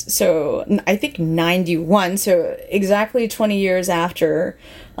 90s, so I think 91, so exactly 20 years after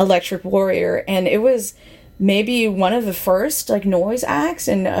Electric Warrior, and it was maybe one of the first like noise acts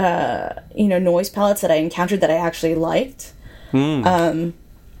and noise palettes that I encountered that I actually liked. And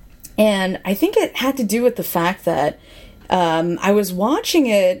I think it had to do with the fact that I was watching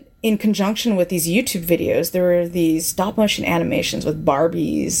it in conjunction with these YouTube videos. There were these stop motion animations with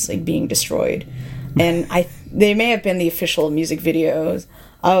Barbies like being destroyed, and they may have been the official music videos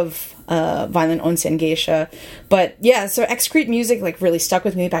of Violin Onsen Geisha. But yeah, so Excrete music like really stuck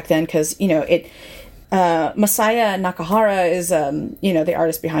with me back then, because Masaya Nakahara is the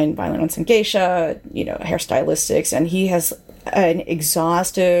artist behind Violin Onsen Geisha, hairstylistics, and he has an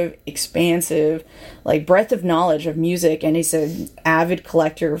exhaustive, expansive like breadth of knowledge of music, and he's an avid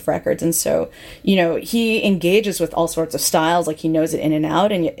collector of records. And so he engages with all sorts of styles, like he knows it in and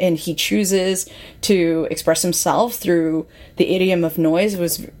out, and he chooses to express himself through the idiom of noise.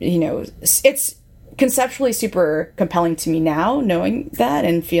 It's conceptually super compelling to me now, knowing that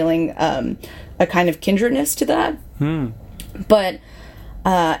and feeling a kind of kindredness to that. But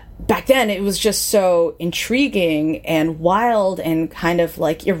back then it was just so intriguing and wild and kind of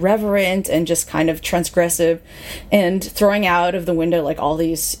like irreverent and just kind of transgressive, and throwing out of the window like all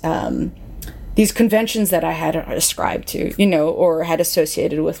these these conventions that I had ascribed to, or had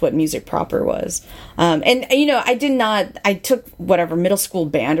associated with what music proper was. I took whatever middle school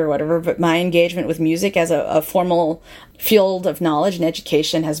band or whatever, but my engagement with music as a formal field of knowledge and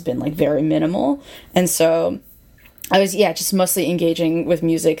education has been like very minimal. And so I was, just mostly engaging with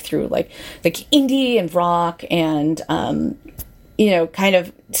music through like indie and rock and, kind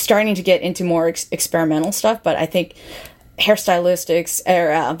of starting to get into more experimental stuff. But I think Hairstylistics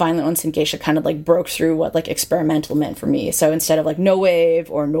or Violent Ones and Geisha kind of like broke through what like experimental meant for me. So instead of like no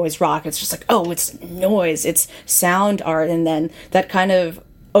wave or noise rock, it's just like, oh, it's noise, it's sound art. And then that kind of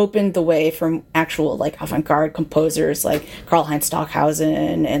opened the way from actual like avant-garde composers like Karl-Heinz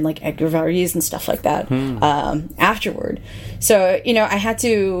Stockhausen and like Edgar Varese and stuff like that afterward. So, I had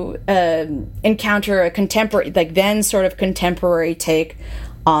to encounter a contemporary, like then sort of contemporary take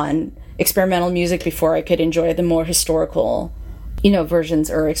on experimental music before I could enjoy the more historical, versions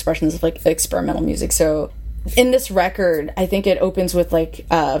or expressions of like experimental music. So in this record, I think it opens with like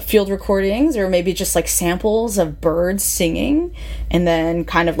field recordings or maybe just like samples of birds singing, and then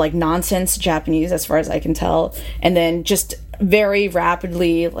kind of like nonsense Japanese as far as I can tell, and then just very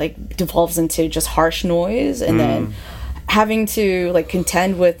rapidly like devolves into just harsh noise, and then having to like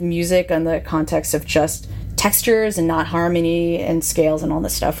contend with music in the context of just textures and not harmony and scales and all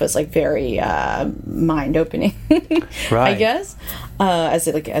this stuff was like very mind-opening, right. I guess, as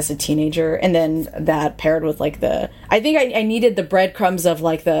a teenager. And then that paired with like I think I needed the breadcrumbs of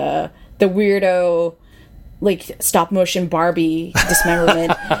like the weirdo like stop motion Barbie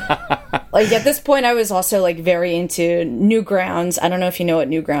dismemberment. Like at this point I was also like very into Newgrounds. I don't know if you know what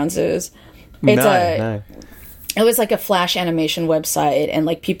Newgrounds is. It's no. It was like a Flash animation website, and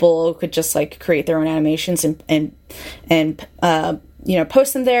like people could just like create their own animations and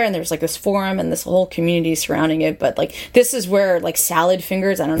post them there. And there's like this forum and this whole community surrounding it. But like this is where like Salad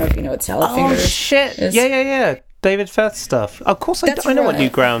Fingers. I don't know if you know what Salad Fingers. Oh shit! Is. Yeah. David Firth stuff. Of course, I know what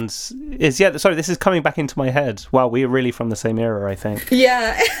Newgrounds is. Yeah, sorry, this is coming back into my head. Wow, we're really from the same era, I think.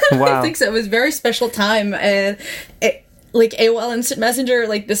 Yeah, wow. I think so. It was a very special time, and like AOL Instant Messenger,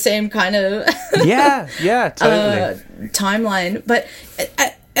 like the same kind of yeah, totally timeline. But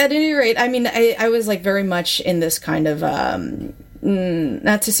at any rate, I mean, I was like very much in this kind of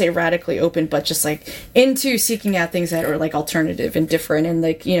not to say radically open, but just like into seeking out things that are like alternative and different, and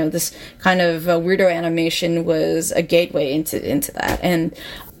like this kind of weirdo animation was a gateway into that. And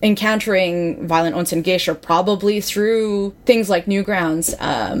encountering Violent Ones and Geisha probably through things like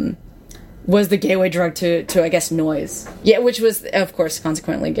Newgrounds was the gateway drug to I guess noise, which was of course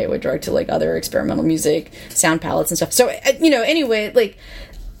consequently a gateway drug to like other experimental music sound palettes and stuff. So anyway, like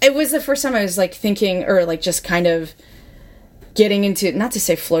it was the first time I was like thinking or like just kind of getting into, not to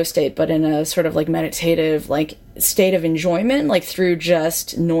say flow state, but in a sort of like meditative like state of enjoyment, like through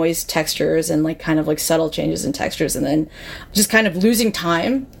just noise textures and like kind of like subtle changes in textures, and then just kind of losing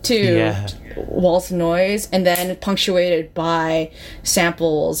time to waltz noise, and then punctuated by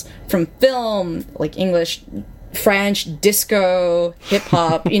samples from film, like English, French, disco, hip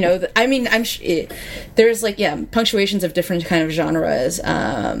hop. I mean, there's like punctuations of different kind of genres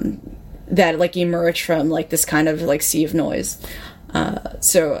that like emerge from like this kind of like sea of noise.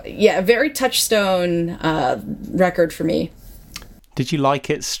 So a very touchstone record for me. Did you like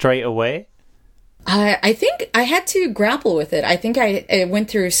it straight away? I think I had to grapple with it. I think I went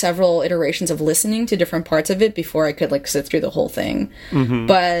through several iterations of listening to different parts of it before I could like sit through the whole thing. Mm-hmm.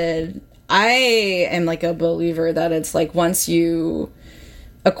 But I am like a believer that it's like once you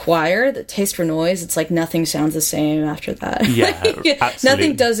acquire the taste for noise, it's like nothing sounds the same after that. Yeah, absolutely.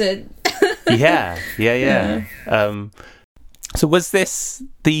 Nothing does it. Yeah. So was this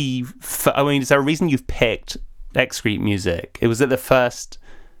is there a reason you've picked Excrete Music? Was it the first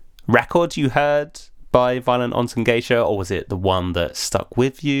record you heard by Violent Ones and Geisha, or was it the one that stuck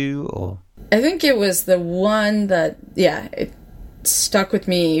with you? Or I think it was the one that it stuck with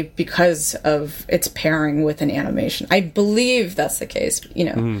me because of its pairing with an animation. I believe that's the case.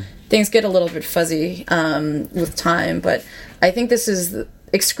 Things get a little bit fuzzy with time, but I think this is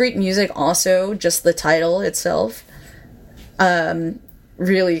Excrete Music. Also, just the title itself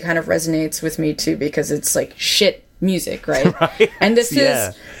really kind of resonates with me too, because it's like shit music, right? Right. And this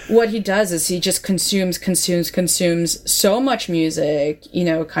is what he does, is he just consumes so much music,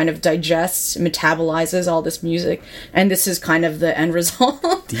 kind of digests, metabolizes all this music, and this is kind of the end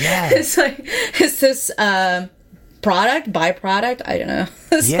result. Yeah. It's this byproduct, I don't know.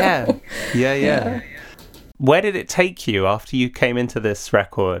 Yeah. Where did it take you after you came into this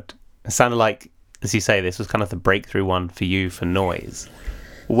record? It sounded like, as you say, this was kind of the breakthrough one for you for noise.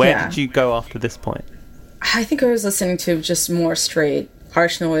 Where did you go after this point? I think I was listening to just more straight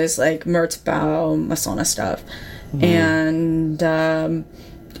harsh noise like Merzbau, Masona stuff. And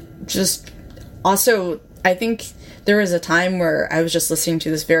just also, I think there was a time where I was just listening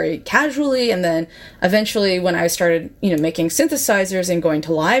to this very casually, and then eventually when I started, making synthesizers and going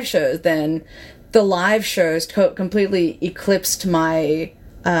to live shows, then the live shows completely eclipsed my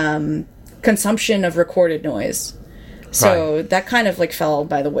consumption of recorded noise. So that kind of like fell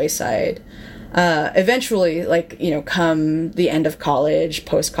by the wayside. Eventually, come the end of college,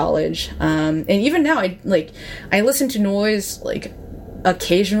 post-college, and even now, I listen to noise,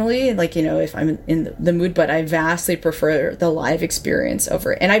 occasionally, if I'm in the mood, but I vastly prefer the live experience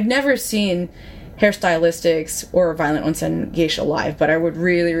over it. And I've never seen Hairstylistics or Violent Onsen Geisha live, but I would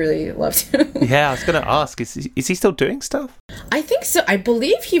really, really love to. Yeah, I was going to ask, is he still doing stuff? I think so. I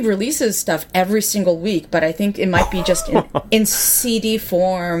believe he releases stuff every single week, but I think it might be just in CD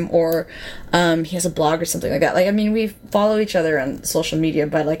form, or he has a blog or something like that. We follow each other on social media,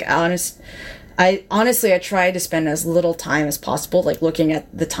 but I try to spend as little time as possible, looking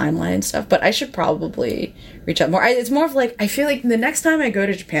at the timeline and stuff, but I should probably reach out more. It's more of I feel like the next time I go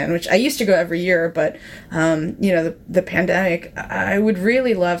to Japan, which I used to go every year, but, the pandemic, I would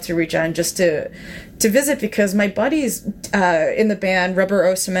really love to reach out and just to visit, because my buddies in the band Rubber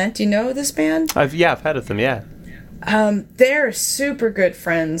O Cement, do you know this band? I've heard of them, yeah. They're super good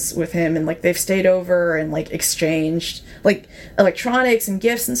friends with him, and they've stayed over and exchanged electronics and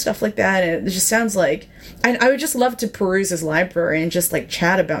gifts and stuff like that, and it just sounds like I would just love to peruse his library and just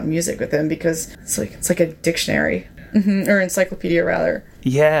chat about music with him, because it's like a dictionary, or encyclopedia rather.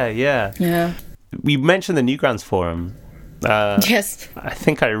 Yeah. We mentioned the Newgrounds forum. Yes, I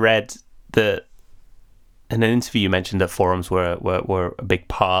think I read that in an interview you mentioned that forums were a big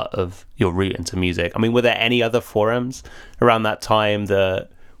part of your route into music. Were there any other forums around that time that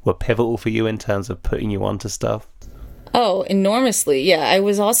were pivotal for you in terms of putting you onto stuff? Oh, enormously, yeah. I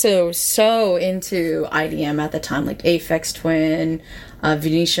was also so into IDM at the time, Aphex Twin,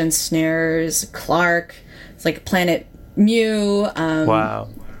 Venetian Snares, Clark, it's Planet Mu. Wow.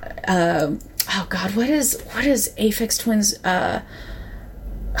 Oh God, what is Aphex Twin's?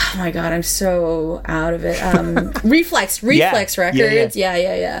 Oh my God, I'm so out of it. Reflex Records.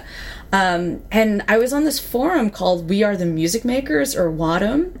 Yeah. And I was on this forum called We Are the Music Makers, or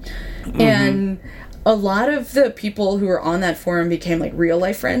WADM, and a lot of the people who were on that forum became real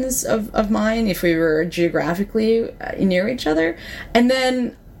life friends of mine if we were geographically near each other. And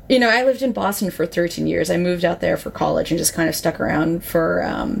then, I lived in Boston for 13 years. I moved out there for college and just kind of stuck around for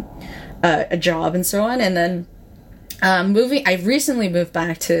a job and so on. And then I recently moved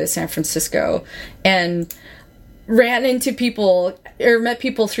back to San Francisco and ran into people or met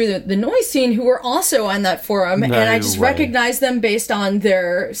people through the noise scene who were also on that forum, and I just recognized them based on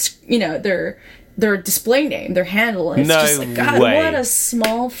their display name, their handle. And it's just God, what a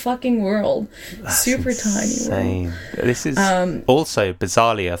small fucking world. That's super insane. Tiny world. This is also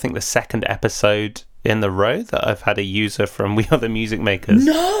bizarrely, I think, the second episode in the row that I've had a user from We Are the Music Makers.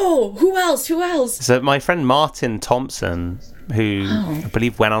 No! Who else? So my friend Martin Thompson, who I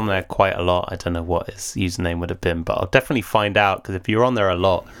believe went on there quite a lot. I don't know what his username would have been, but I'll definitely find out, because if you're on there a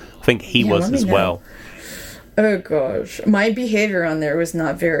lot, I think he was as well. Oh gosh, my behavior on there was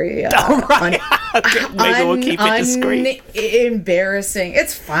not very Maybe we'll keep it discreet. Embarrassing.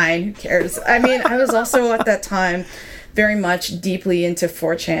 It's fine. Who cares? I was also at that time very much deeply into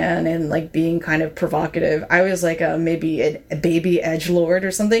 4chan and being kind of provocative. I was maybe a baby edgelord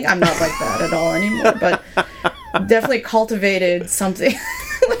or something. I'm not like that at all anymore, but definitely cultivated something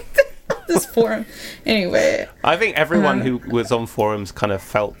like this forum. Anyway, I think everyone who was on forums kind of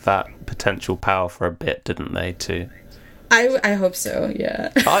felt that potential power for a bit, didn't they, too? I hope so,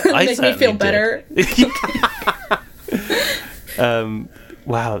 yeah. I Make me feel better.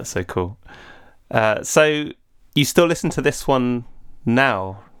 Wow, that's so cool. So you still listen to this one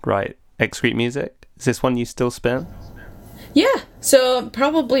now, right? Excrete Music? Is this one you still spin? Yeah, so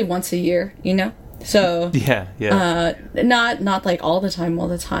probably once a year, So yeah. Not all the time,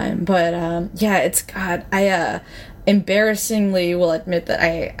 but it's God. I embarrassingly will admit that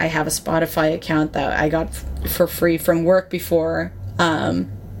I have a Spotify account that I got for free from work before,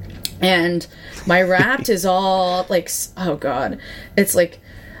 and my Wrapped is all oh God, it's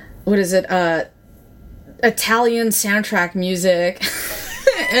what is it? Italian soundtrack music.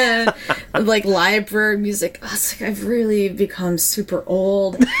 And library music. I've really become super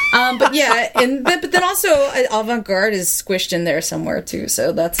old. But yeah, but then also avant-garde is squished in there somewhere too.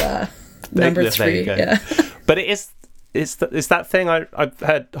 So that's number 3. Yeah. But it's that thing I've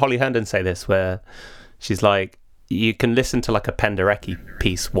heard Holly Herndon say this, where she's you can listen to a Penderecki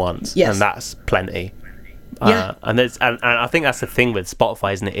piece once, yes, and that's plenty. Yeah. And I think that's the thing with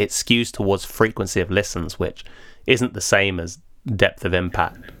Spotify, isn't it? It skews towards frequency of listens, which isn't the same as depth of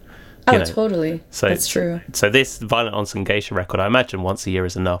impact. Oh, You know, totally. That's true. So this Violent Ensemble Geisha record, I imagine once a year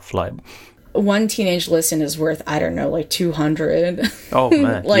is enough. Like, One teenage listen is worth, I don't know, like 200. oh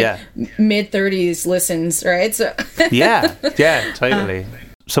man, like yeah, mid-30s listens, right? So yeah, totally.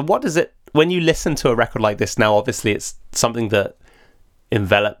 So what does it, when you listen to a record like this now, obviously it's something that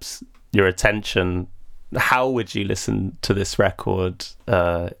envelops your attention. How would you listen to this record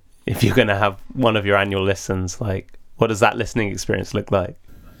if you're going to have one of your annual listens? Like, what does that listening experience look like?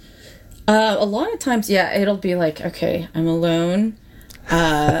 A lot of times, yeah, it'll be like, okay, I'm alone.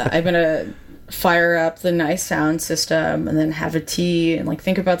 I'm gonna fire up the nice sound system and then have a tea and like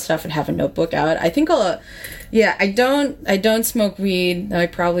think about stuff and have a notebook out. I think I don't smoke weed. I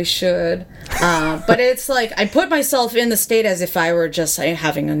probably should, but it's like I put myself in the state as if I were just like,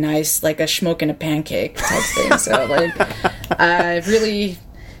 having a nice, like a smoking a pancake type thing. So like I really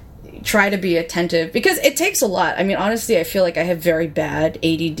try to be attentive because it takes a lot. I mean, honestly, I feel like I have very bad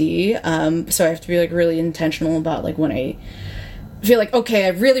ADD, so I have to be like really intentional about like when I feel like, okay, I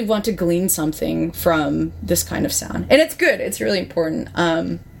really want to glean something from this kind of sound. And it's good. It's really important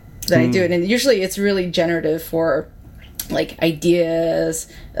that I do it. And usually it's really generative for like ideas.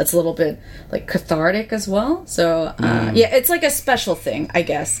 It's a little bit like cathartic as well. So yeah, it's like a special thing, I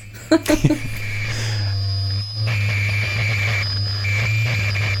guess.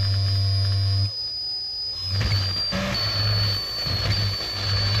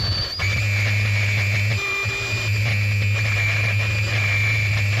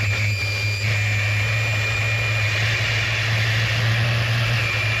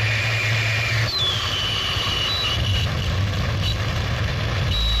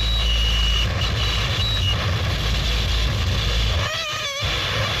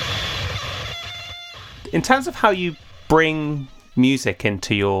 In terms of how you bring music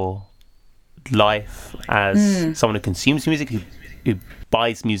into your life as someone who consumes music, who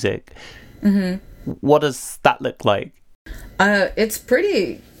buys music, what does that look like? It's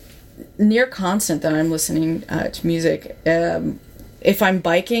pretty near constant that I'm listening to music. If I'm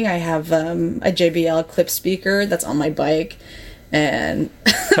biking, I have a JBL clip speaker that's on my bike. And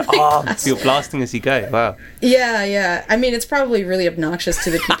you're blasting as you go. Wow. Yeah. I mean, it's probably really obnoxious to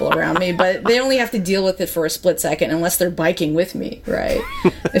the people around me, but they only have to deal with it for a split second unless they're biking with me, right?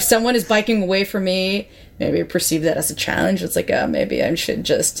 If someone is biking away from me, maybe I perceive that as a challenge. It's like, maybe I should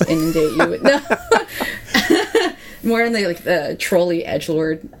just inundate you with... No. More in the trolley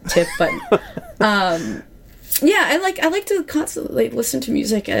edgelord tip, but... yeah, I like to constantly listen to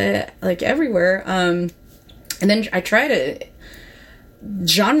music like everywhere. And then I try to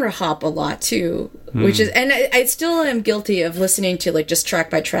genre hop a lot too, which is, and I still am guilty of listening to like just track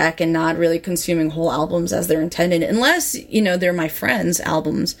by track and not really consuming whole albums as they're intended, unless they're my friends'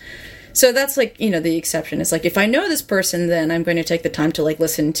 albums. So that's like the exception. It's like if I know this person, then I'm going to take the time to like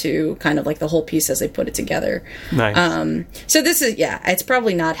listen to kind of like the whole piece as they put it together. Nice. So this is it's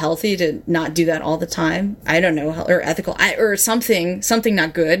probably not healthy to not do that all the time. I don't know, or ethical, or something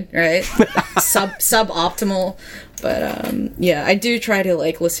not good, right? Suboptimal. But yeah, I do try to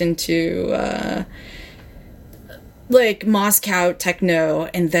like listen to like Moscow techno,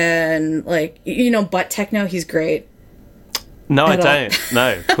 and then like butt techno. He's great. No, I don't.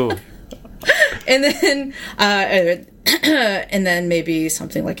 No, cool. And then and then maybe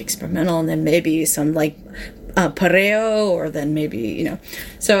something like experimental, and then maybe some like pareo, or then maybe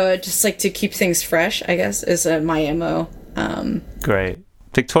so just like to keep things fresh, I guess, is my MO. Great.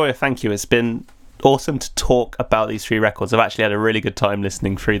 Victoria, thank you. It's been awesome to talk about these 3 records. I've actually had a really good time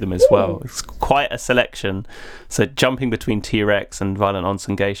listening through them as well. It's quite a selection. So jumping between T-Rex and Violent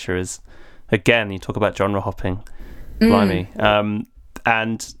Ensemble Geisha is, again, you talk about genre hopping. Blimey.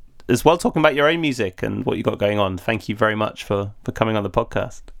 And as well, talking about your own music and what you got going on. Thank you very much for coming on the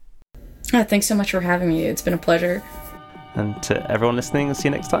podcast. Thanks so much for having me. It's been a pleasure. And to everyone listening, I'll see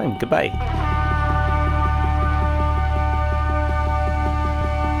you next time. Goodbye.